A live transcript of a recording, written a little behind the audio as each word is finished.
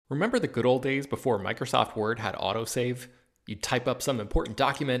Remember the good old days before Microsoft Word had autosave? You'd type up some important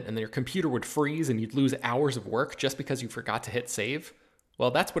document and then your computer would freeze and you'd lose hours of work just because you forgot to hit save?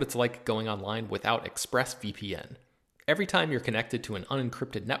 Well, that's what it's like going online without ExpressVPN. Every time you're connected to an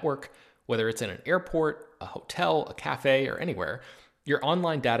unencrypted network, whether it's in an airport, a hotel, a cafe, or anywhere, your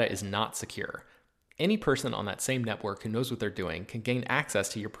online data is not secure. Any person on that same network who knows what they're doing can gain access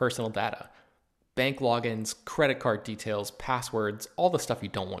to your personal data. Bank logins, credit card details, passwords, all the stuff you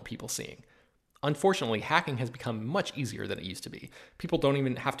don't want people seeing. Unfortunately, hacking has become much easier than it used to be. People don't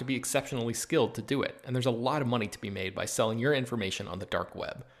even have to be exceptionally skilled to do it, and there's a lot of money to be made by selling your information on the dark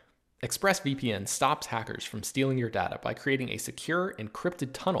web. ExpressVPN stops hackers from stealing your data by creating a secure, encrypted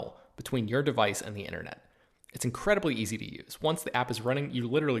tunnel between your device and the internet. It's incredibly easy to use. Once the app is running, you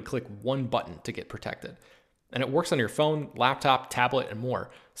literally click one button to get protected. And it works on your phone, laptop, tablet, and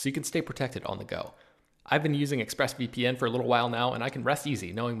more, so you can stay protected on the go. I've been using ExpressVPN for a little while now, and I can rest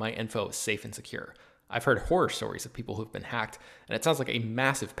easy knowing my info is safe and secure. I've heard horror stories of people who've been hacked, and it sounds like a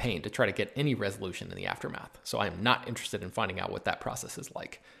massive pain to try to get any resolution in the aftermath, so I am not interested in finding out what that process is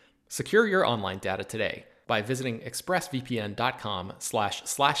like. Secure your online data today by visiting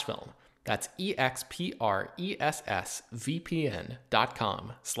expressvpn.com/film. That's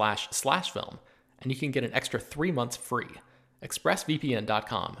expressvpn.com//film. And you can get an extra 3 months free.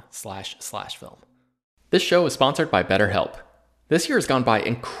 expressvpn.com//film. This show is sponsored by BetterHelp. This year has gone by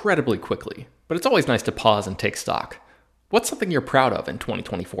incredibly quickly, but it's always nice to pause and take stock. What's something you're proud of in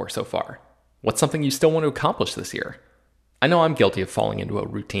 2024 so far? What's something you still want to accomplish this year? I know I'm guilty of falling into a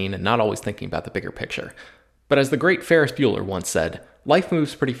routine and not always thinking about the bigger picture. But as the great Ferris Bueller once said, life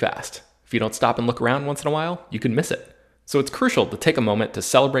moves pretty fast. If you don't stop and look around once in a while, you can miss it. So it's crucial to take a moment to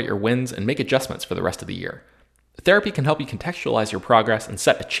celebrate your wins and make adjustments for the rest of the year. Therapy can help you contextualize your progress and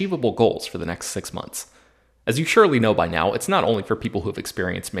set achievable goals for the next 6 months. As you surely know by now, it's not only for people who've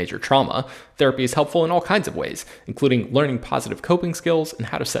experienced major trauma. Therapy is helpful in all kinds of ways, including learning positive coping skills and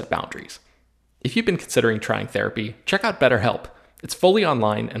how to set boundaries. If you've been considering trying therapy, check out BetterHelp. It's fully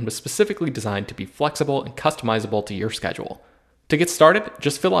online and was specifically designed to be flexible and customizable to your schedule. To get started,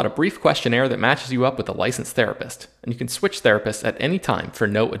 just fill out a brief questionnaire that matches you up with a licensed therapist, and you can switch therapists at any time for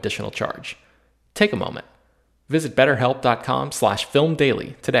no additional charge. Take a moment. Visit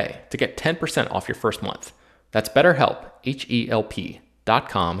betterhelp.com/filmdaily today to get 10% off your first month. That's BetterHelp,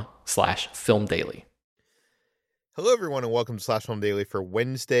 HELP.com/filmdaily. Hello, everyone, and welcome to Slash Film Daily for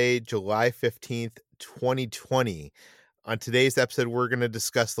Wednesday, July 15th, 2020. On today's episode, we're going to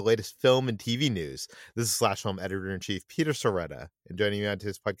discuss the latest film and TV news. This is Slash Film Editor-in-Chief Peter Soretta, and joining me on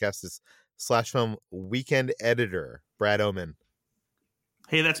today's podcast is Slash Film Weekend Editor Brad Oman.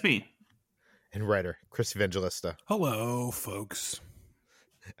 Hey, that's me. And writer Chris Evangelista. Hello, folks.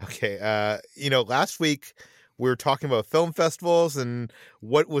 Okay, last week we were talking about film festivals and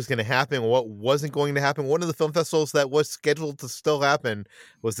what was going to happen, what wasn't going to happen. One of the film festivals that was scheduled to still happen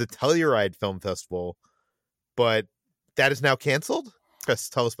was the Telluride Film Festival, but that is now canceled. Chris,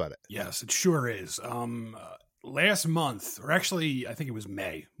 tell us about it. Yes, it sure is. Last month, or actually, I think it was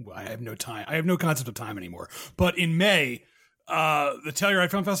May. I have no time. I have no concept of time anymore. But in May, the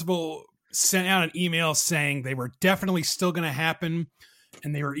Telluride Film Festival sent out an email saying they were definitely still going to happen,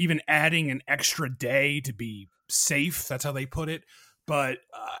 and they were even adding an extra day to be safe. That's how they put it. But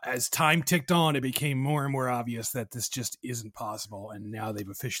as time ticked on, it became more and more obvious that this just isn't possible. And now they've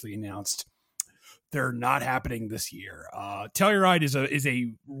officially announced they're not happening this year. Telluride is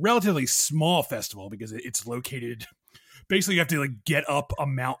a relatively small festival because it's located. Basically, you have to get up a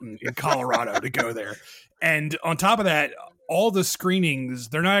mountain in Colorado to go there. And on top of that, all the screenings,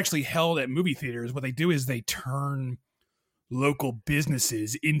 they're not actually held at movie theaters. What they do is they turn local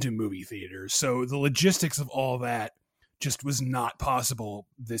businesses into movie theaters. So the logistics of all that just was not possible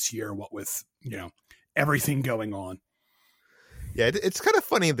this year, what with, everything going on. Yeah, it's kind of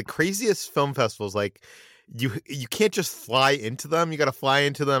funny. The craziest film festivals, you can't just fly into them. You got to fly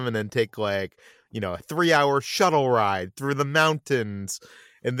into them and then take a 3-hour shuttle ride through the mountains.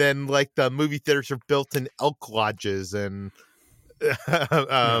 And then the movie theaters are built in elk lodges and,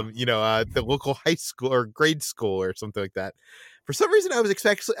 the local high school or grade school or something like that. For some reason, I was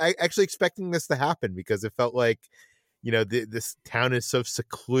actually expecting this to happen because it felt like, this town is so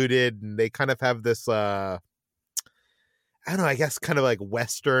secluded and they kind of have this, I don't know, I guess kind of like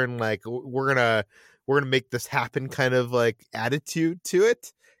Western, we're gonna make this happen kind of attitude to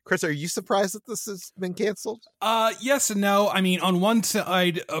it. Chris, are you surprised that this has been canceled? Yes and no. I mean, on one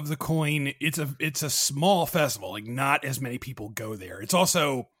side of the coin, it's a small festival. Not as many people go there. It's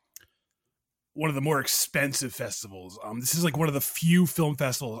also one of the more expensive festivals. This is one of the few film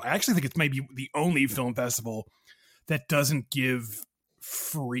festivals. I actually think it's maybe the only film festival that doesn't give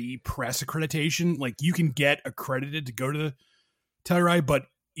free press accreditation. Like you can get accredited to go to the Telluride, but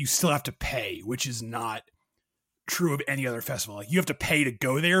you still have to pay, which is not true of any other festival. Like you have to pay to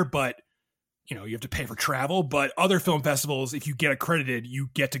go there, but you know, you have to pay for travel. But other film festivals, if you get accredited, you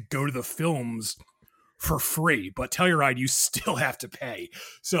get to go to the films for free. But Telluride, you still have to pay.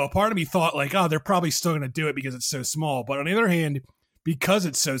 So a part of me thought like, oh, they're probably still going to do it because it's so small. But on the other hand, because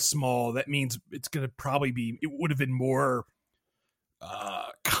it's so small, that means it's going to probably be, it would have been more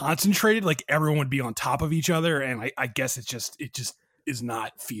concentrated. Like everyone would be on top of each other. And I guess it just is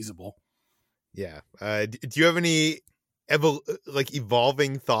not feasible. Yeah. Do you have any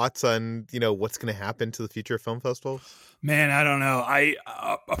evolving thoughts on, you know, what's going to happen to the future of film festivals? Man, I don't know.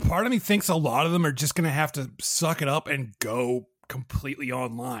 A part of me thinks a lot of them are just going to have to suck it up and go completely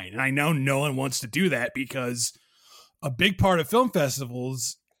online. And I know no one wants to do that because a big part of film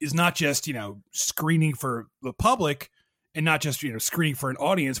festivals is not just, you know, screening for the public and not just, you know, screening for an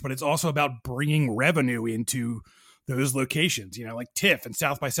audience, but it's also about bringing revenue into those locations, you know, like TIFF and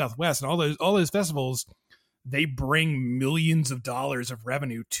South by Southwest and all those festivals. They bring millions of dollars of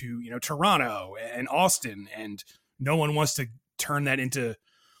revenue to, you know, Toronto and Austin, and no one wants to turn that into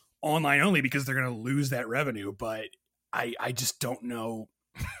online only because they're going to lose that revenue. But I just don't know.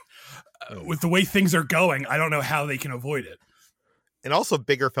 With the way things are going, I don't know how they can avoid it. And also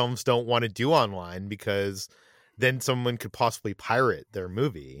bigger films don't want to do online because then someone could possibly pirate their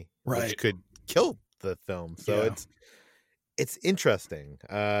movie, right, which could kill the film. So yeah. it's interesting.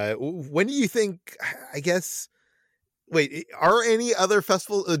 When do you think, I guess, wait, are any other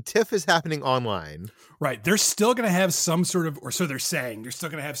festivals? TIFF is happening online. Right. They're still going to have some sort of, or so they're saying, they're still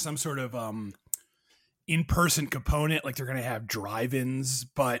going to have some sort of in-person component. Like they're going to have drive-ins,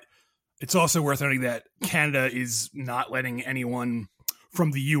 but it's also worth noting that Canada is not letting anyone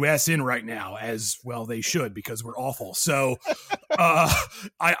from the US in right now, as well they should, because we're awful. So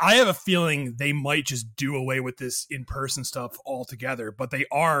I have a feeling they might just do away with this in-person stuff altogether, but they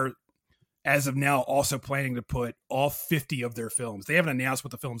are, as of now, also planning to put all 50 of their films. They haven't announced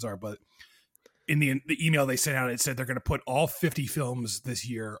what the films are, but in the email they sent out, it said they're going to put all 50 films this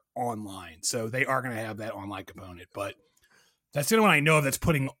year online. So they are going to have that online component, but that's the only one I know of that's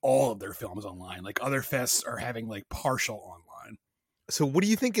putting all of their films online. Like other fests are having like partial online. So what do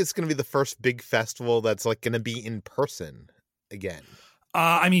you think is going to be the first big festival that's like going to be in person again?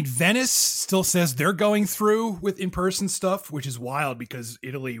 I mean, Venice still says they're going through with in-person stuff, which is wild because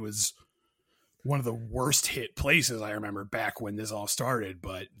Italy was one of the worst hit places I remember back when this all started.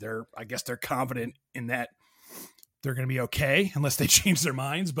 But I guess they're confident in that they're going to be okay unless they change their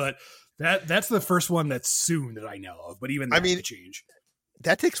minds. But that's the first one that's soon that I know of. But even that could change.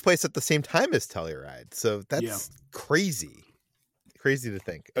 That takes place at the same time as Telluride, so that's crazy. Crazy to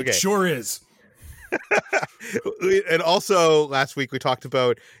think. Okay, it sure is. And also last week we talked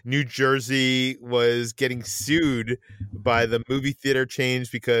about New Jersey was getting sued by the movie theater chains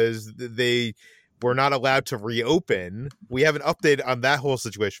because they were not allowed to reopen. We have an update on that whole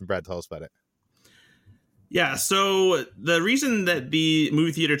situation. Brad, tell us about it. Yeah, so the reason that the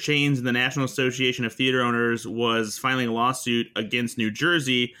movie theater chains and the National Association of Theater Owners was filing a lawsuit against New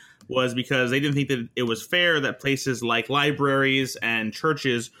Jersey was because they didn't think that it was fair that places like libraries and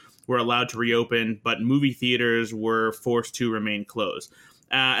churches were allowed to reopen, but movie theaters were forced to remain closed.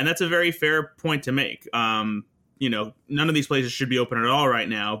 And that's a very fair point to make. You know, none of these places should be open at all right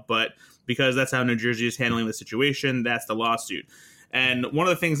now, but because that's how New Jersey is handling the situation, that's the lawsuit. And one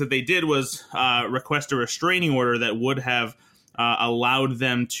of the things that they did was request a restraining order that would have allowed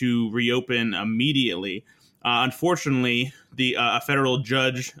them to reopen immediately. Unfortunately, a federal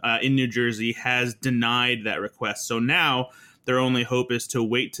judge in New Jersey has denied that request. So now their only hope is to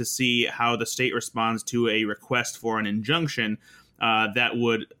wait to see how the state responds to a request for an injunction that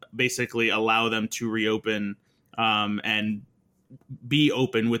would basically allow them to reopen and be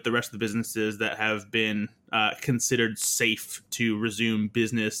open with the rest of the businesses that have been considered safe to resume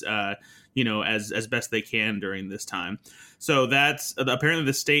business, as best they can during this time. So that's apparently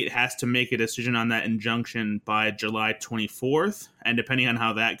the state has to make a decision on that injunction by July 24th. And depending on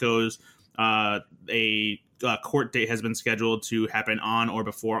how that goes, a court date has been scheduled to happen on or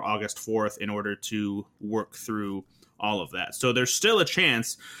before August 4th in order to work through all of that. So there's still a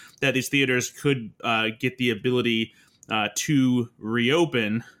chance that these theaters could get the ability to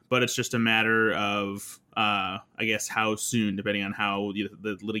reopen, but it's just a matter of, I guess, how soon, depending on how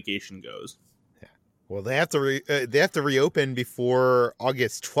the litigation goes. Yeah. Well, they have to reopen before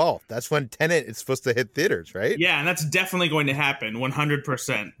August 12th. That's when Tenet is supposed to hit theaters, right? Yeah, and that's definitely going to happen,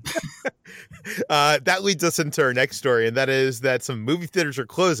 100%. That leads us into our next story, and that is that some movie theaters are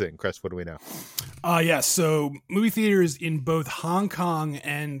closing. Chris, what do we know? Yeah, so movie theaters in both Hong Kong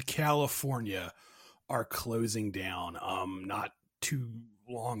and California are closing down. Not too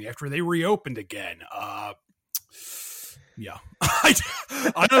long after they reopened again. Yeah, I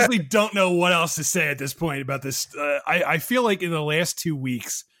honestly don't know what else to say at this point about this. I feel like in the last 2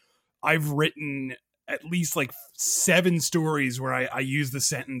 weeks, I've written at least like 7 stories where I use the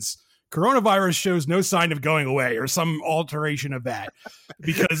sentence, coronavirus shows no sign of going away, or some alteration of that,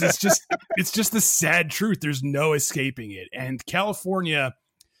 because it's just the sad truth. There's no escaping it. And California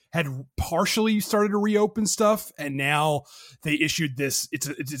had partially started to reopen stuff, and now they issued this. It's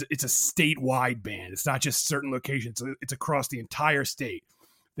a statewide ban. It's not just certain locations. It's across the entire state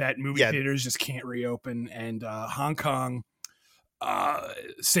that movie theaters just can't reopen. And Hong Kong,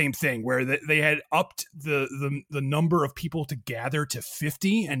 same thing, where they had upped the number of people to gather to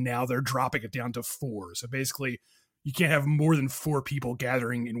 50, and now they're dropping it down to 4. So basically, you can't have more than 4 people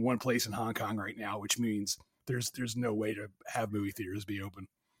gathering in one place in Hong Kong right now, which means there's no way to have movie theaters be open.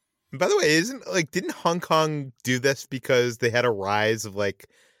 By the way, didn't Hong Kong do this because they had a rise of like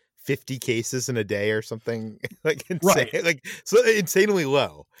 50 cases in a day or something, like insane, right? Like so insanely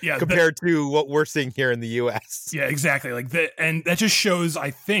low, compared to what we're seeing here in the U.S. Yeah, exactly. Like that, and that just shows,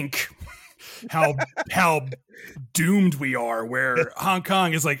 I think, how doomed we are. Where Hong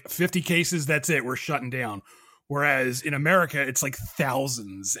Kong is like 50 cases, that's it, we're shutting down. Whereas in America, it's like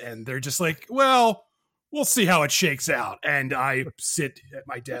thousands, and they're just like, well, we'll see how it shakes out. And I sit at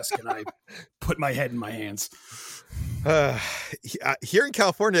my desk and I put my head in my hands. Here in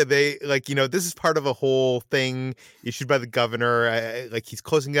California, they this is part of a whole thing issued by the governor. He's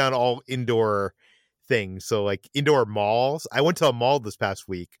closing down all indoor things. So like indoor malls. I went to a mall this past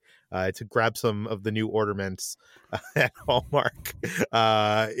week to grab some of the new ornaments at Hallmark.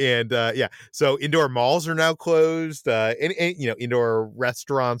 So indoor malls are now closed. Indoor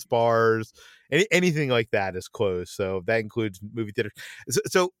restaurants, bars, anything like that is closed. So that includes movie theaters.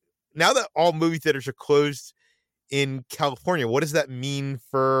 So now that all movie theaters are closed in California, what does that mean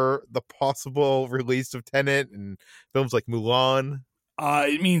for the possible release of Tenet and films like Mulan?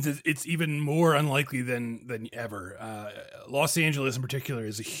 It means it's even more unlikely than ever. Los Angeles in particular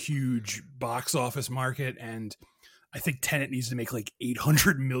is a huge box office market, and I think Tenet needs to make like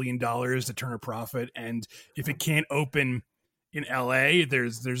 $800 million to turn a profit. And if it can't open in LA,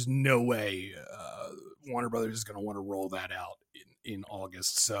 there's no way Warner Brothers is going to want to roll that out in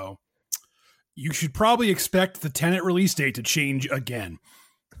August. So you should probably expect the Tenet release date to change again.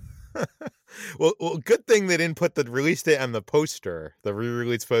 Well, good thing they didn't put the release date on the poster, the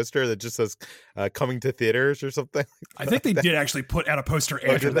re-release poster that just says coming to theaters or something. I think they did actually put out a poster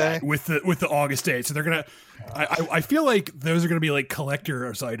after that with the August date. So they're gonna. I feel like those are gonna be like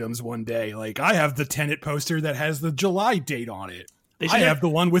collector's items one day. Like I have the Tenet poster that has the July date on it. I have the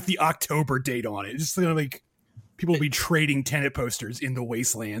one with the October date on it. It's just gonna like people will be trading Tenet posters in the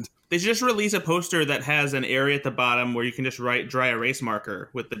wasteland. They should just release a poster that has an area at the bottom where you can just write dry erase marker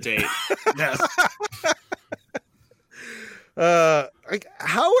with the date. Yes.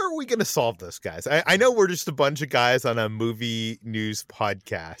 How are we going to solve this, guys? I know we're just a bunch of guys on a movie news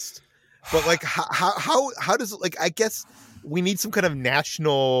podcast, but like, how does it, like, I guess we need some kind of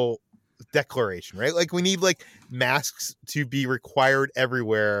national declaration, right? Like we need like masks to be required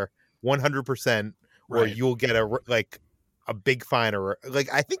everywhere, 100%, or you'll get a big fine, or like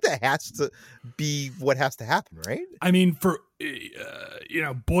I think that has to be what has to happen, right? I mean, for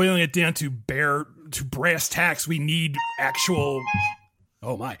boiling it down to brass tacks, we need actual.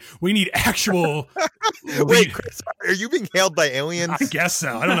 Oh my, we need actual. Wait, Chris, are you being hailed by aliens? I guess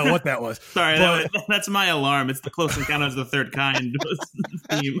so. I don't know what that was. Sorry, that's my alarm. It's the Close Encounters of the Third Kind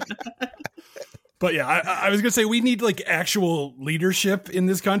theme. But yeah, I was going to say we need like actual leadership in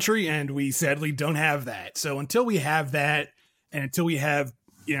this country, and we sadly don't have that. So until we have that, and until we have,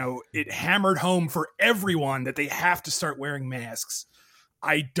 it hammered home for everyone that they have to start wearing masks,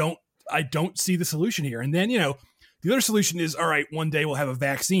 I don't see the solution here. And then, the other solution is, all right, one day we'll have a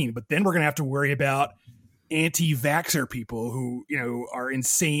vaccine, but then we're going to have to worry about anti-vaxxer people who, are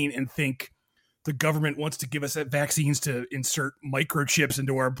insane and think the government wants to give us vaccines to insert microchips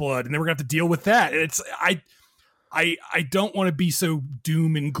into our blood, and then we're gonna have to deal with that. And it's I don't want to be so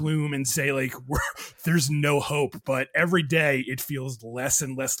doom and gloom and say like there's no hope, but every day it feels less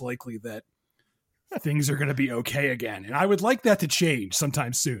and less likely that things are going to be okay again. And I would like that to change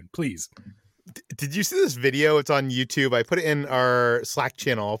sometime soon, please. Did you see this video? It's on YouTube. I put it in our Slack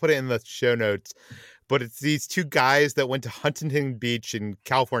channel. I'll put it in the show notes. but it's these two guys that went to Huntington Beach in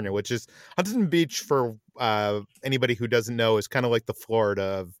California, which is Huntington Beach, for anybody who doesn't know, is kind of like the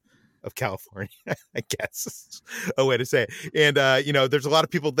Florida of California, I guess is a way to say it. And, you know, there's a lot of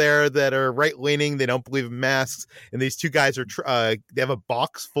people there that are right-leaning. They don't believe in masks. And these two guys are, they have a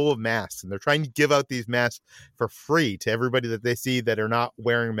box full of masks, and they're trying to give out these masks for free to everybody that they see that are not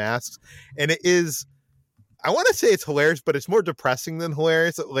wearing masks. And it is, I want to say it's hilarious, but it's more depressing than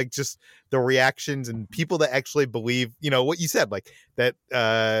hilarious. Like, just the reactions and people that actually believe, you know, what you said, like that,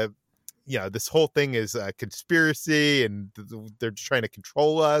 you know, this whole thing is a conspiracy and they're just trying to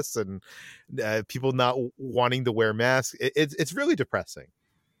control us, and people not wanting to wear masks. It's really depressing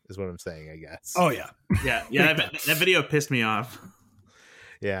is what I'm saying, I guess. Oh yeah. Yeah. That video pissed me off.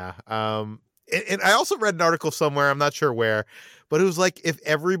 Yeah. And I also read an article somewhere, I'm not sure where, but it was like, if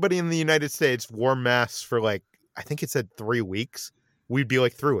everybody in the United States wore masks for, like, I think it said 3 weeks, we'd be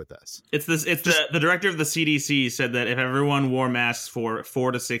like through with this. It's the director of the CDC said that if everyone wore masks for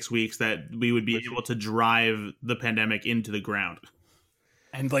 4 to 6 weeks, that we would be able to drive the pandemic into the ground.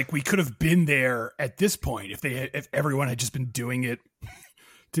 And like, we could have been there at this point if everyone had just been doing it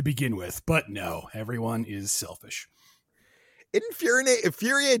to begin with. But no, everyone is selfish. It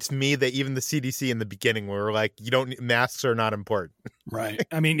infuriates me that even the CDC in the beginning were like, masks are not important. Right.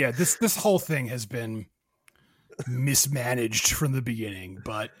 I mean, yeah, this whole thing has been mismanaged from the beginning,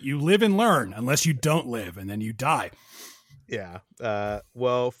 but you live and learn, unless you don't live, and then you die. Yeah.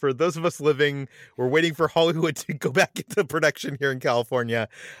 Well, for those of us living, we're waiting for Hollywood to go back into production here in California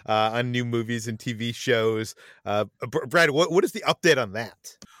on new movies and TV shows. Brad, what is the update on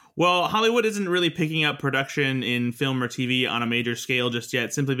that? Well, Hollywood isn't really picking up production in film or TV on a major scale just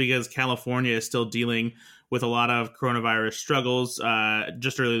yet, simply because California is still dealing with a lot of coronavirus struggles.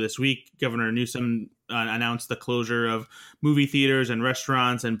 Just earlier this week, Governor Newsom announced the closure of movie theaters and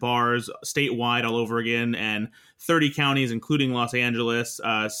restaurants and bars statewide all over again, and 30 counties, including Los Angeles,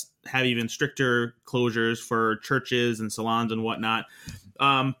 have even stricter closures for churches and salons and whatnot.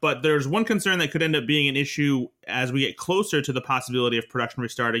 But there's one concern that could end up being an issue as we get closer to the possibility of production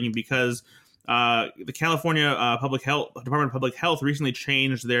restarting, because the California Department of Public Health recently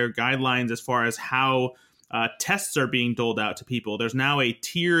changed their guidelines as far as how tests are being doled out to people. There's now a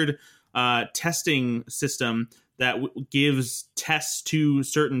tiered testing system that gives tests to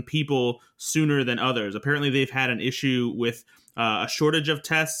certain people sooner than others. Apparently, they've had an issue with a shortage of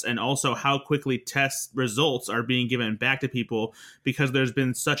tests, and also how quickly test results are being given back to people, because there's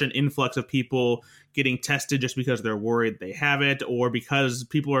been such an influx of people getting tested just because they're worried they have it, or because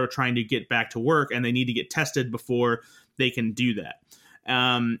people are trying to get back to work and they need to get tested before they can do that.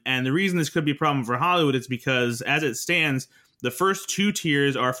 And the reason this could be a problem for Hollywood is because, as it stands, the first 2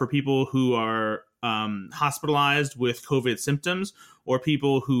 tiers are for people who are hospitalized with COVID symptoms, or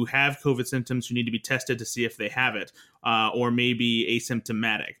people who have COVID symptoms who need to be tested to see if they have it, or maybe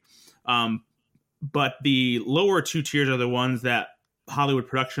asymptomatic. But the lower 2 tiers are the ones that Hollywood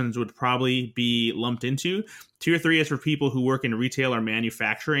Productions would probably be lumped into. Tier 3 is for people who work in retail or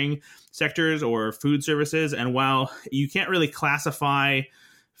manufacturing sectors or food services. And while you can't really classify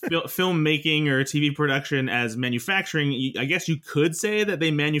filmmaking or TV production as manufacturing, I guess you could say that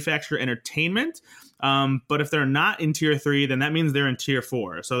they manufacture entertainment. But if they're not in tier 3, then that means they're in tier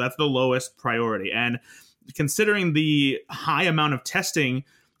 4. So that's the lowest priority. And considering the high amount of testing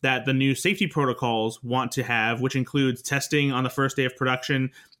that the new safety protocols want to have, which includes testing on the first day of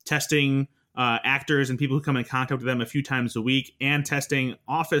production, testing actors and people who come in contact with them a few times a week, and testing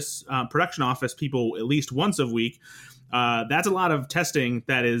production office people at least once a week, that's a lot of testing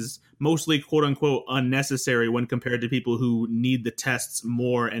that is mostly quote unquote unnecessary when compared to people who need the tests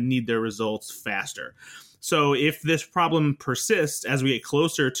more and need their results faster. So if this problem persists as we get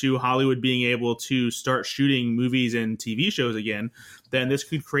closer to Hollywood being able to start shooting movies and TV shows again, then this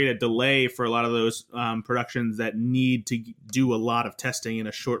could create a delay for a lot of those productions that need to do a lot of testing in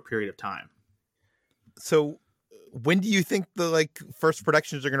a short period of time. So when do you think the first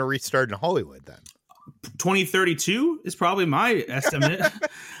productions are going to restart in Hollywood then? 2032 is probably my estimate.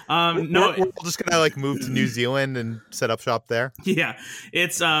 We're just gonna move to New Zealand and set up shop there. Yeah,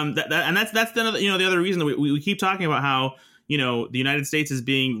 it's and that's the other reason that we keep talking about how the United States is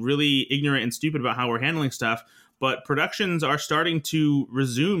being really ignorant and stupid about how we're handling stuff. But productions are starting to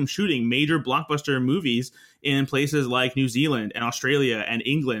resume shooting major blockbuster movies in places like New Zealand and Australia and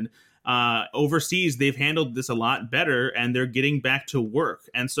England. Overseas, they've handled this a lot better, and they're getting back to work.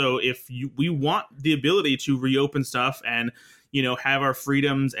 And so if we want the ability to reopen stuff and have our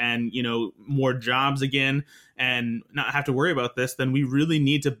freedoms and, more jobs again and not have to worry about this, then we really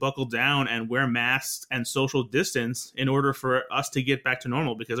need to buckle down and wear masks and social distance in order for us to get back to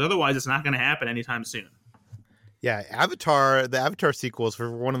normal, because otherwise it's not going to happen anytime soon. Yeah, the Avatar sequels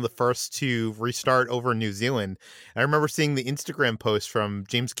were one of the first to restart over in New Zealand. I remember seeing the Instagram post from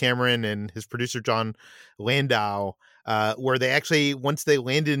James Cameron and his producer John Landau, where they actually, once they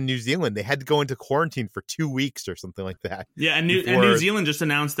landed in New Zealand, they had to go into quarantine for 2 weeks or something like that. Yeah, and New Zealand just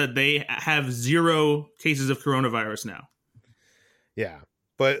announced that they have 0 cases of coronavirus now. Yeah,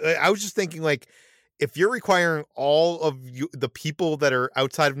 but I was just thinking, like, if you're requiring all of the people that are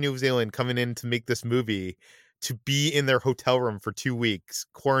outside of New Zealand coming in to make this movie to be in their hotel room for 2 weeks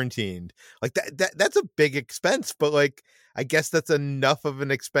quarantined, like that's a big expense, but like I guess that's enough of an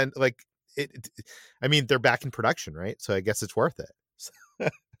expense. Like I mean, they're back in production, right? So I guess it's worth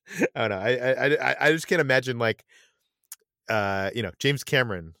it. I don't know. I just can't imagine, like, James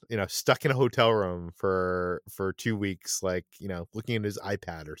Cameron, stuck in a hotel room for 2 weeks, like, looking at his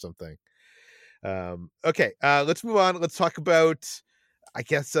iPad or something. Okay, let's move on. Let's talk about, I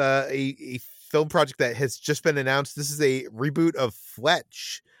guess, a film project that has just been announced. This is a reboot of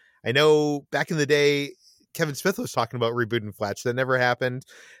Fletch. I know back in the day, Kevin Smith was talking about rebooting Fletch. That never happened.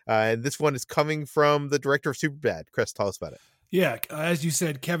 And this one is coming from the director of Superbad. Chris, tell us about it. Yeah, as you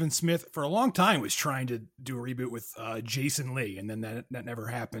said, Kevin Smith for a long time was trying to do a reboot with Jason Lee, and then that never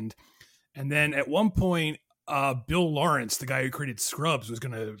happened. And then at one point, Bill Lawrence, the guy who created Scrubs, was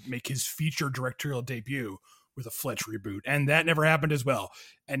going to make his feature directorial debut with a Fletch reboot, and that never happened as well.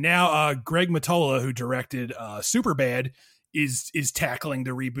 And now Greg Mottola, who directed Superbad, is tackling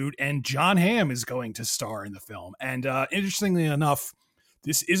the reboot, and John Hamm is going to star in the film. And interestingly enough,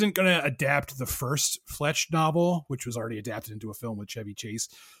 this isn't going to adapt the first Fletch novel, which was already adapted into a film with Chevy Chase.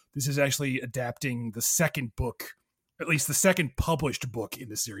 This is actually adapting the second book, at least the second published book in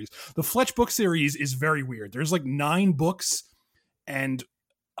the series. The Fletch book series is very weird. There's like 9 books, and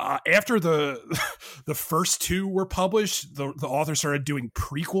after the first 2 were published, the author started doing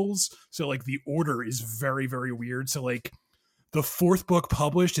prequels. So like the order is very, very weird. So like the 4th book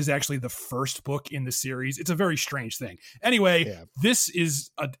published is actually the first book in the series. It's a very strange thing. Anyway, yeah. This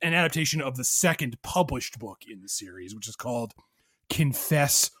is an adaptation of the second published book in the series, which is called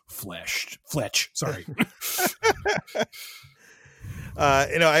Confess Fletch. Sorry.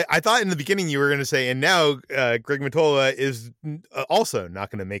 I thought in the beginning you were going to say, and now Greg Mottola is also not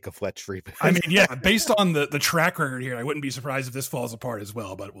going to make a Fletch reboot. I mean, yeah, based on the track record here, I wouldn't be surprised if this falls apart as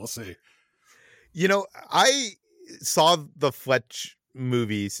well, but we'll see. I saw the Fletch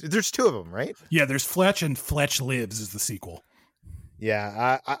movies. There's 2 of them, right? Yeah, there's Fletch, and Fletch Lives is the sequel.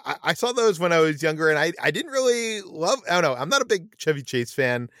 Yeah, I saw those when I was younger, and I didn't really love. I don't know. I'm not a big Chevy Chase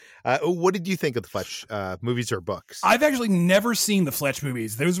fan. What did you think of the Fletch movies or books? I've actually never seen the Fletch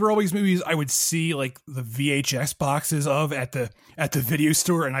movies. Those were always movies I would see like the VHS boxes of at the video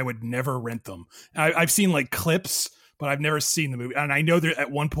store, and I would never rent them. I've seen like clips, but I've never seen the movie. And I know that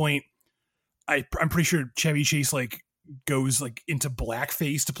at one point, I'm pretty sure Chevy Chase like goes like into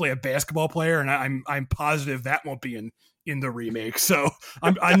blackface to play a basketball player, and I'm positive that won't be in the remake. So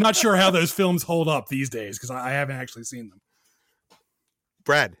I'm not sure how those films hold up these days because I haven't actually seen them.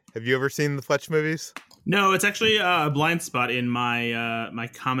 Brad, have you ever seen the Fletch movies? No, it's actually a blind spot in my my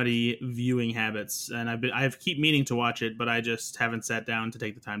comedy viewing habits, and I keep meaning to watch it, but I just haven't sat down to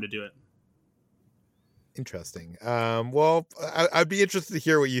take the time to do it. Interesting. Well, I'd be interested to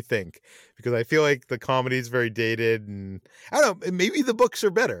hear what you think, because I feel like the comedy is very dated, and I don't know, maybe the books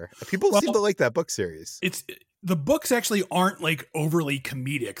are better. People seem to like that book series. The books actually aren't like overly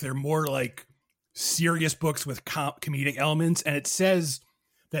comedic. They're more like serious books with comedic elements. And it says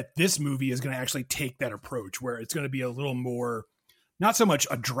that this movie is going to actually take that approach, where it's going to be a little more, not so much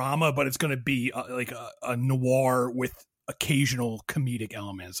a drama, but it's going to be like a noir with occasional comedic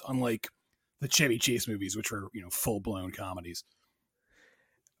elements, unlike the Chevy Chase movies, which were, full-blown comedies.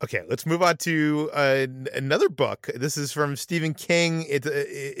 Okay, let's move on to another book. This is from Stephen King.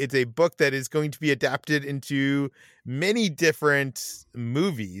 It's a book that is going to be adapted into many different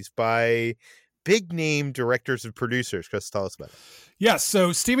movies by big-name directors and producers. Chris, tell us about it. Yeah,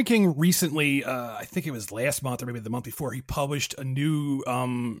 so Stephen King recently, I think it was last month or maybe the month before, he published a new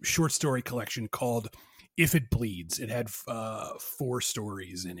short story collection called If It Bleeds. It had 4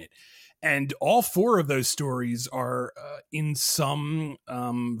 stories in it. And all 4 of those stories are in some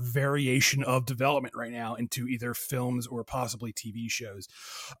variation of development right now into either films or possibly TV shows.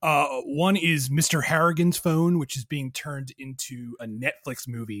 One is Mr. Harrigan's Phone, which is being turned into a Netflix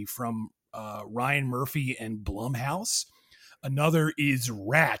movie from Ryan Murphy and Blumhouse. Another is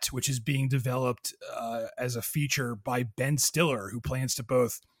Rat, which is being developed as a feature by Ben Stiller, who plans to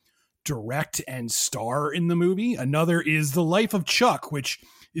both direct and star in the movie. Another is The Life of Chuck, which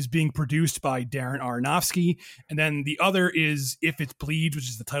is being produced by Darren Aronofsky. And then the other is If It Bleeds, which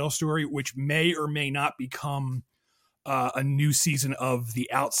is the title story, which may or may not become a new season of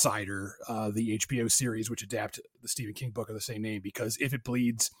The Outsider, the HBO series, which adapted the Stephen King book of the same name, because If It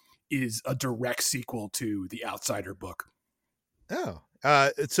Bleeds is a direct sequel to the Outsider book. Oh,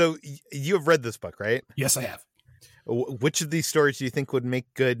 so you have read this book, right? Yes, I have. Which of these stories do you think would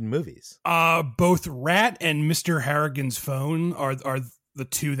make good movies? Both Rat and Mr. Harrigan's Phone are the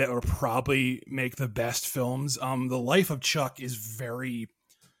two that would probably make the best films. The Life of Chuck is very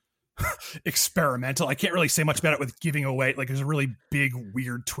experimental. I can't really say much about it with giving away. Like, there's a really big,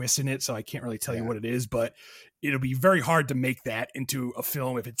 weird twist in it, so I can't really tell you what it is, but it'll be very hard to make that into a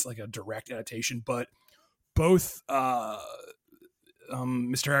film if it's like a direct adaptation. But both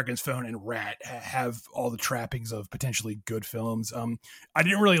Mr. Harrigan's Phone and Rat have all the trappings of potentially good films. I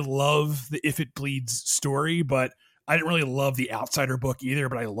didn't really love the If It Bleeds story, but I didn't really love the Outsider book either,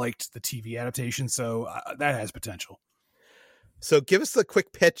 but I liked the TV adaptation, so that has potential. So give us the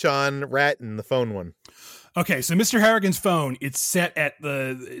quick pitch on Rat and the phone one. Okay, so Mr. Harrigan's Phone, it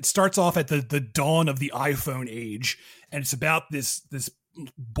starts off at the dawn of the iPhone age, and it's about this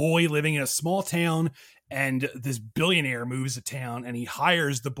boy living in a small town, and this billionaire moves to town, and he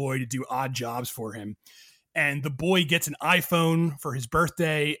hires the boy to do odd jobs for him. And the boy gets an iPhone for his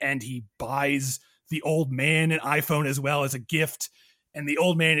birthday, and he buys the old man an iPhone as well as a gift. And the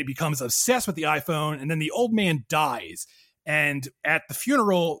old man becomes obsessed with the iPhone, and then the old man dies. And at the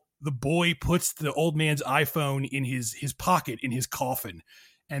funeral, the boy puts the old man's iPhone in his pocket in his coffin.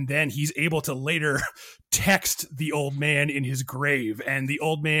 And then he's able to later text the old man in his grave. And the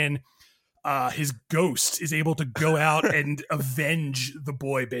old man, his ghost, is able to go out and avenge the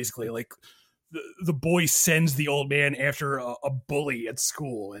boy, basically. Like, the boy sends the old man after a bully at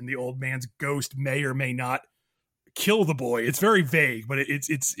school, and the old man's ghost may or may not kill the boy. It's very vague, but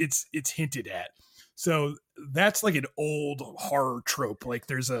it's hinted at. So that's like an old horror trope. Like,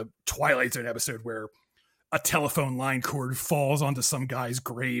 there's a Twilight Zone episode where a telephone line cord falls onto some guy's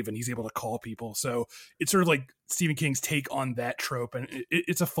grave and he's able to call people. So it's sort of like Stephen King's take on that trope, and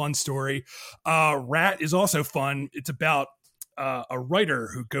it's a fun story. Rat is also fun. It's about a writer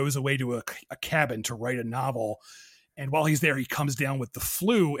who goes away to a cabin to write a novel, and while he's there, he comes down with the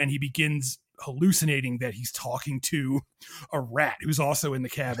flu, and he begins hallucinating that he's talking to a rat who's also in the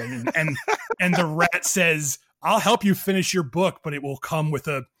cabin, and the rat says, "I'll help you finish your book, but it will come with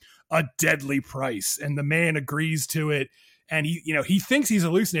a deadly price." And the man agrees to it, and he thinks he's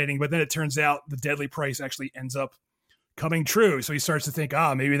hallucinating, but then it turns out the deadly price actually ends up coming true. So he starts to think,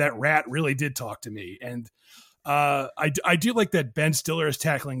 maybe that rat really did talk to me. And I do like that Ben Stiller is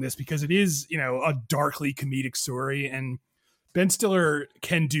tackling this, because it is, a darkly comedic story, and Ben Stiller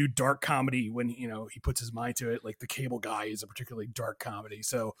can do dark comedy when, he puts his mind to it. Like, The Cable Guy is a particularly dark comedy.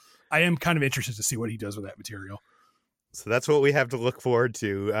 So I am kind of interested to see what he does with that material. So that's what we have to look forward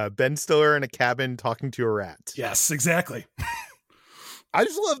to. Ben Stiller in a cabin talking to a rat. Yes, exactly. I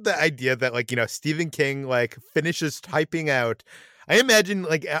just love the idea that, Stephen King, finishes typing out. I imagine,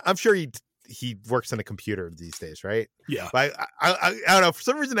 I'm sure he works on a computer these days, right? Yeah. But I don't know. For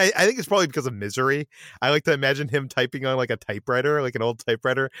some reason, I think it's probably because of Misery. I like to imagine him typing on a typewriter, like an old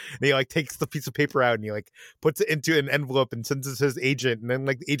typewriter. And he takes the piece of paper out and he puts it into an envelope and sends it to his agent. And then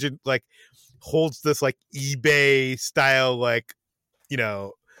the agent holds this eBay style,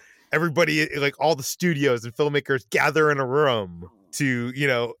 everybody, all the studios and filmmakers gather in a room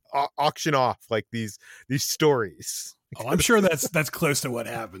to, auction off these stories. Oh, I'm sure that's close to what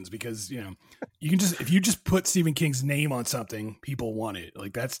happens, because you can if you just put Stephen King's name on something, people want it.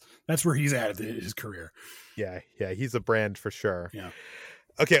 That's where he's at his career. Yeah, he's a brand for sure. Yeah.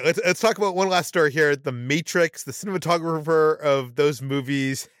 Okay, let's talk about one last story here. The Matrix, the cinematographer of those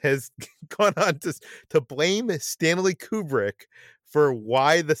movies, has gone on to blame Stanley Kubrick for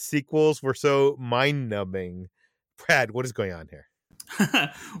why the sequels were so mind-numbing. Brad, what is going on here?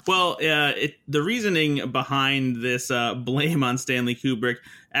 Well, the reasoning behind this blame on Stanley Kubrick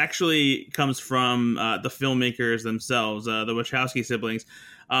actually comes from the filmmakers themselves, the Wachowski siblings.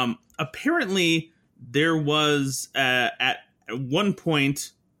 Apparently, there was at one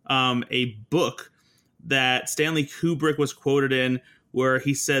point a book that Stanley Kubrick was quoted in, where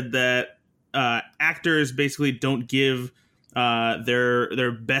he said that actors basically don't give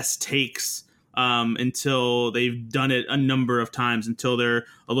their best takes until they've done it a number of times, until they're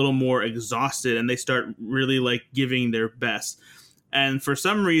a little more exhausted and they start really giving their best. And for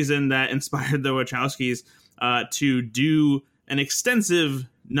some reason that inspired the Wachowskis to do an extensive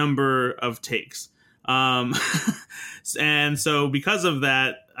number of takes. And so because of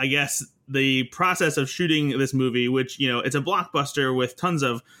that, I guess the process of shooting this movie, which, you know, it's a blockbuster with tons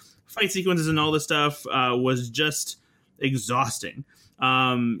of fight sequences and all this stuff, was just exhausting.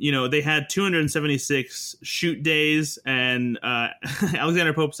 You know, they had 276 shoot days, and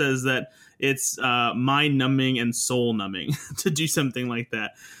Alexander Pope says that it's mind-numbing and soul-numbing to do something like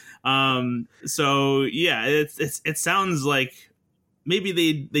that. So yeah, it sounds like maybe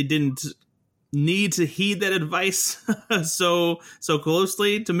they didn't need to heed that advice so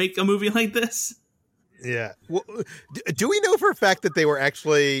closely to make a movie like this. Yeah. Well, do we know for a fact that they were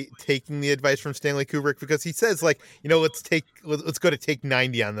actually taking the advice from Stanley Kubrick? Because he says, like, you know, let's go to take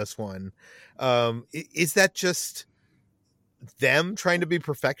 90 on this one. Is that just them trying to be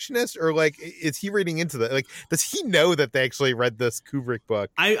perfectionists, or like, is he reading into that? Like, does he know that they actually read this Kubrick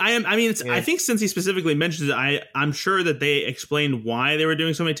book? I think since he specifically mentions it, I'm sure that they explained why they were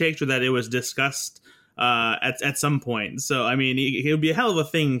doing so many takes, or that it was discussed at some point. So I mean, it would be a hell of a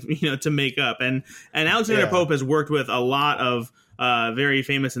thing, you know, to make up. And Alexander Pope has worked with a lot of very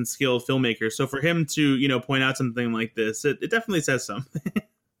famous and skilled filmmakers. So for him to, you know, point out something like this, it definitely says something.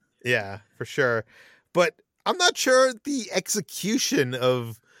 Yeah, for sure. But I'm not sure the execution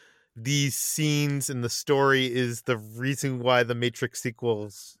of these scenes in the story is the reason why the Matrix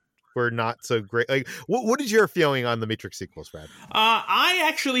sequels were not so great. Like, what is your feeling on the Matrix sequels, Brad? I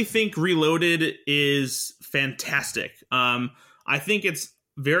actually think Reloaded is fantastic. I think it's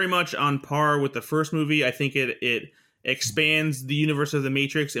very much on par with the first movie. I think it expands the universe of the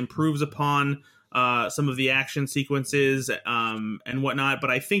Matrix, improves upon some of the action sequences and whatnot. But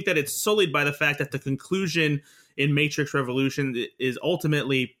I think that it's sullied by the fact that the conclusion in Matrix Revolution is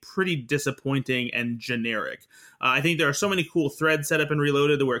ultimately pretty disappointing and generic. I think there are so many cool threads set up in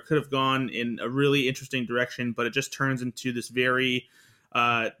Reloaded where it could have gone in a really interesting direction, but it just turns into this very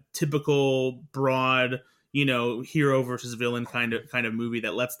typical, broad, you know, hero versus villain kind of movie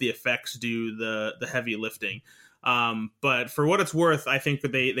that lets the effects do the heavy lifting. But for what it's worth, I think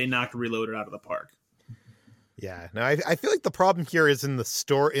that they knocked Reloaded out of the park. Yeah, no, I feel like the problem here is in the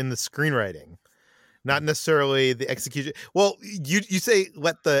screenwriting, not necessarily the execution. Well, you say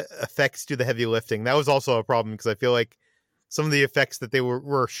let the effects do the heavy lifting. That was also a problem because I feel like some of the effects that they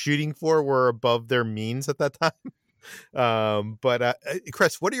were shooting for were above their means at that time. But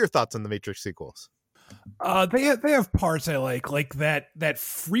Chris, what are your thoughts on the Matrix sequels? They have parts I like that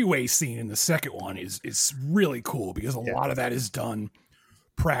freeway scene in the second one is really cool because a lot of that is done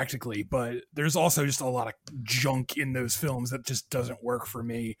practically, but there's also just a lot of junk in those films that just doesn't work for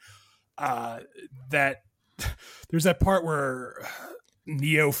me. That there's that part where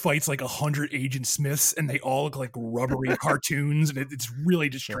Neo fights like 100 Agent Smiths and they all look like rubbery cartoons, and it's really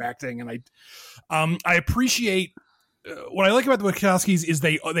distracting. And I appreciate what I like about the Wachowskis is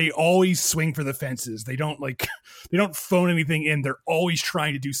they always swing for the fences. They don't phone anything in. They're always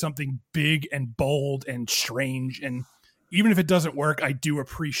trying to do something big and bold and strange. And even if it doesn't work, I do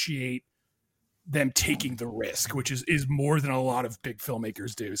appreciate them taking the risk, which is more than a lot of big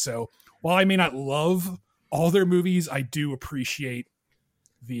filmmakers do. So while I may not love all their movies, I do appreciate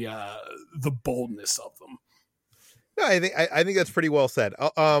the boldness of them. No, I think that's pretty well said.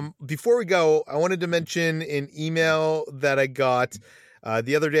 Before we go, I wanted to mention an email that I got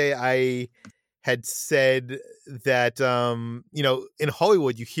the other day. I had said that you know, in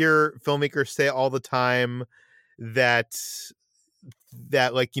Hollywood, you hear filmmakers say all the time that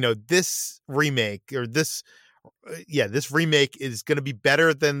like, you know, this remake or this remake is going to be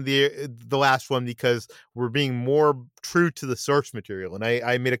better than the last one because we're being more true to the source material. And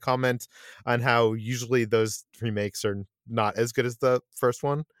I made a comment on how usually those remakes are not as good as the first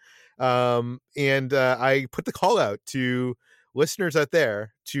one. And I put the call out to listeners out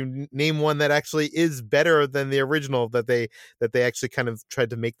there to name one that actually is better than the original, that they actually kind of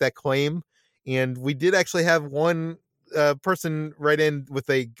tried to make that claim. And we did actually have one person write in with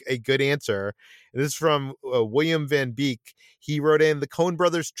a good answer. This is from William Van Beek. He wrote in the Coen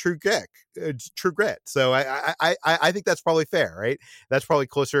Brothers True Grit. So I think that's probably fair, right? That's probably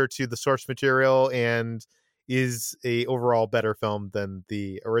closer to the source material and is a overall better film than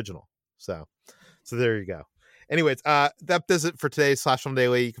the original. So there you go. Anyways, that does it for today's Slash Film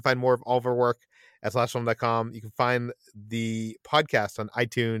Daily. You can find more of all of our work at slashfilm.com. You can find the podcast on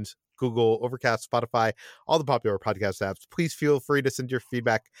iTunes, Google, Overcast, Spotify, all the popular podcast apps. Please feel free to send your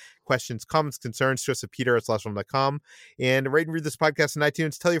feedback, questions, comments, concerns to us at peter@slashfilm.com. And rate and read this podcast on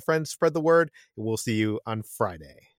iTunes. Tell your friends, spread the word, and we'll see you on Friday.